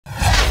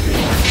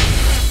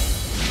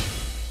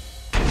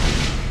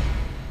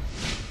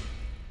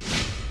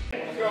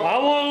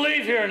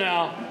here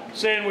now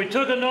saying we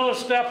took another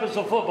step as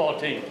a football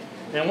team.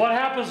 And what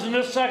happens in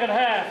this second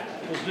half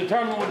is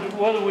determined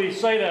whether we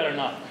say that or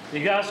not.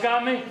 You guys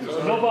got me?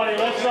 Yes, nobody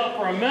lets up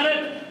for a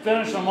minute,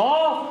 finish them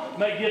off,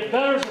 get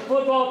better as a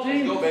football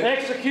team,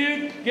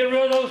 execute, get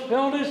rid of those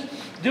penalties,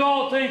 do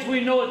all the things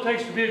we know it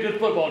takes to be a good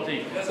football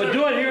team. Yes, but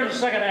do it here in the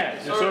second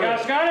half. Yes, you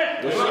guys got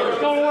it? Yes,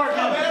 let's go to work.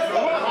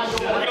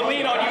 We're going to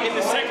lean on you in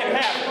the second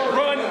half.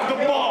 Run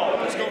the ball.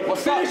 Let's go.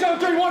 What's finish on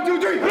 3, 1,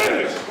 2, 3,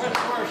 finish!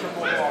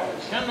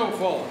 Kendall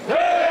Fuller.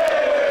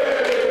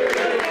 Hey!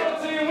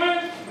 See you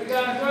win. We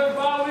got a good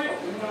ball week.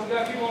 We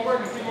got to keep on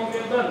working, keep on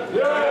getting better.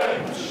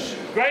 Yeah.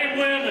 Great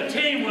win, a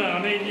team win. I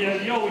mean,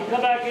 you know, we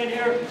come back in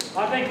here,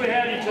 I think we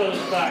had each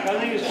other's back. I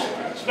think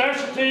it's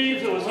special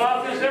teams, it was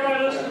offense.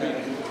 Everybody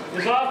listen?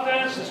 It's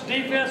offense, it's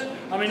defense.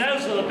 I mean,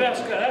 those are the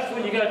best. That's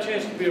when you got a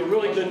chance to be a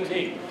really good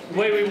team, the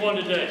way we won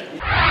today.